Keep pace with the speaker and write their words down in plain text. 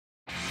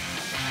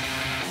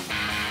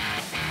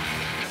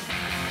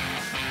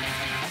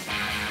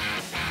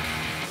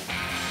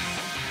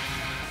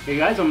Hey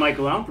guys, I'm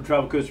Michael Allen for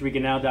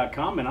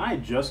TravelCostaRicaNow.com, and I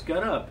just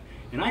got up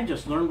and I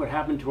just learned what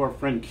happened to our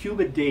friend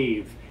Cuba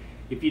Dave.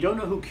 If you don't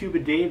know who Cuba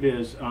Dave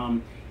is,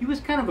 he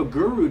was kind of a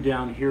guru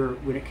down here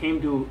when it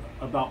came to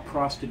about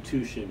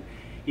prostitution.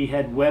 He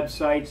had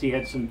websites, he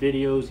had some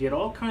videos, he had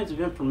all kinds of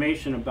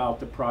information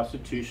about the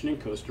prostitution in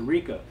Costa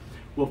Rica.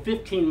 Well,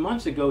 15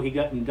 months ago he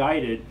got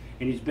indicted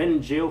and he's been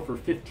in jail for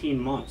 15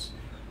 months.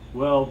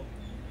 Well,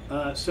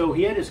 so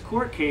he had his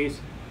court case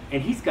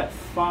and he's got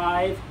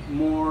 5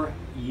 more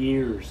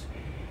years.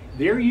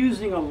 They're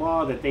using a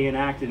law that they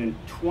enacted in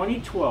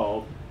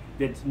 2012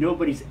 that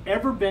nobody's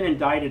ever been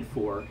indicted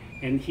for,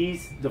 and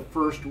he's the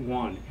first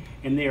one.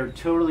 And they are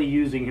totally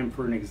using him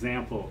for an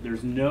example.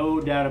 There's no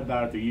doubt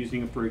about it. They're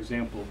using him for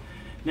example.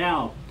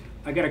 Now,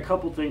 I got a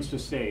couple things to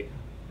say.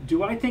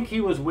 Do I think he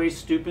was way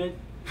stupid?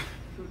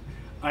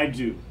 I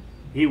do.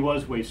 He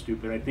was way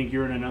stupid. I think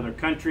you're in another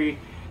country,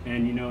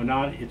 and you know,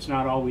 it's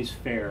not always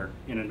fair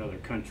in another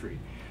country.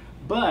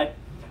 But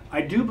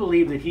I do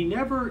believe that he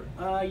never,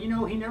 he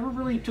never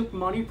really took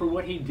money for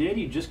what he did.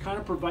 He just kind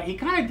of he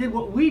kind of did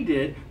what we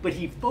did, but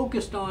he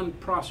focused on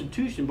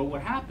prostitution. But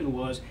what happened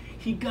was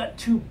he got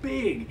too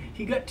big.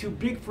 He got too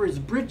big for his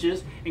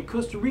britches, and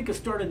Costa Rica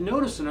started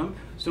noticing him.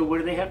 So what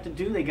do they have to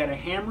do? They got to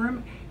hammer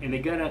him, and they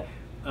got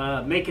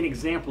to make an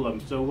example of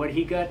him. So what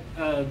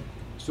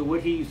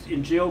he's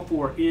in jail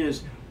for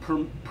is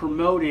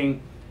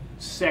promoting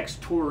sex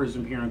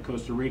tourism here in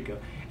Costa Rica.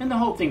 And the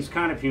whole thing's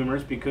kind of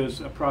humorous because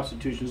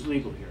prostitution is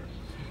legal here.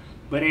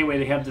 But anyway,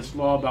 they have this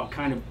law about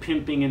kind of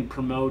pimping and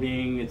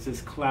promoting. It's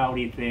this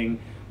cloudy thing.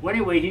 Well,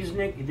 anyway,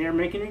 they're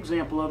making an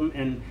example of him,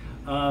 and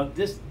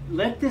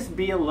let this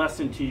be a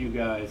lesson to you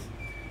guys.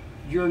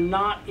 You're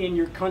not in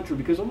your country,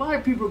 because a lot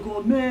of people are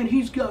going, man,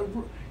 he's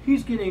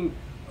getting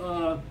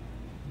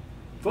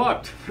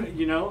fucked.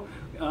 He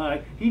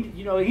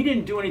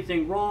didn't do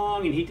anything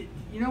wrong, and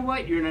you know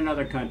what? You're in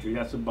another country.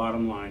 That's the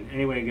bottom line.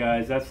 Anyway,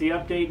 guys, that's the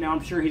update. Now,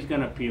 I'm sure he's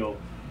going to appeal.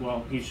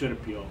 Well, he should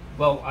appeal.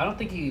 Well, I don't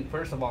think he,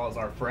 first of all, is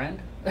our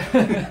friend.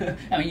 I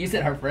mean, you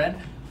said our friend,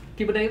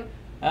 Cuba Dave.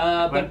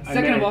 But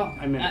second of all,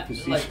 I meant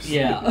facetious.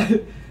 Yeah.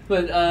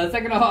 But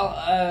second of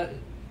all,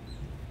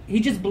 he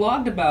just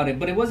blogged about it.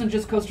 But it wasn't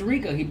just Costa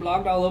Rica. He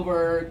blogged all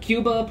over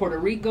Cuba, Puerto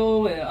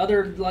Rico,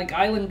 other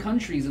island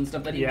countries and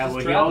stuff that he just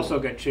traveled. He also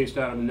got chased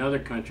out of another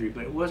country.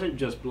 But it wasn't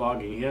just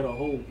blogging. He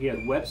had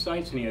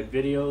websites and he had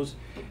videos,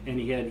 and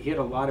he had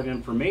a lot of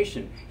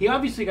information. He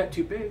obviously got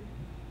too big.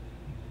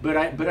 But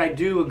I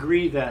do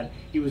agree that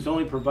he was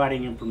only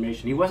providing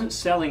information. He wasn't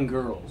selling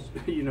girls,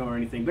 or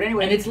anything. But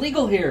anyway, and it's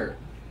legal here.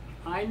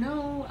 I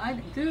know,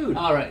 dude.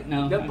 All right,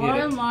 no. The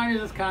bottom line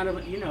is kind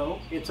of,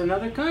 it's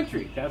another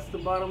country. That's the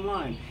bottom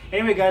line.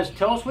 Anyway, guys,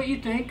 tell us what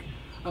you think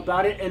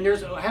about it. And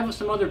I have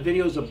some other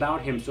videos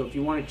about him, so if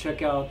you want to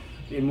check out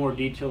in more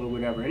detail or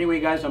whatever.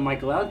 Anyway, guys, I'm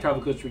Michael Allen,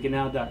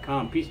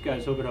 TravelCostaRicaNow.com. Peace,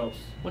 guys. Hope it helps.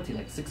 What's he,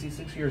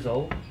 66 years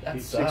old? That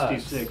He's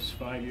sucks. 66,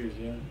 5 years,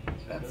 yeah.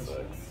 That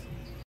sucks.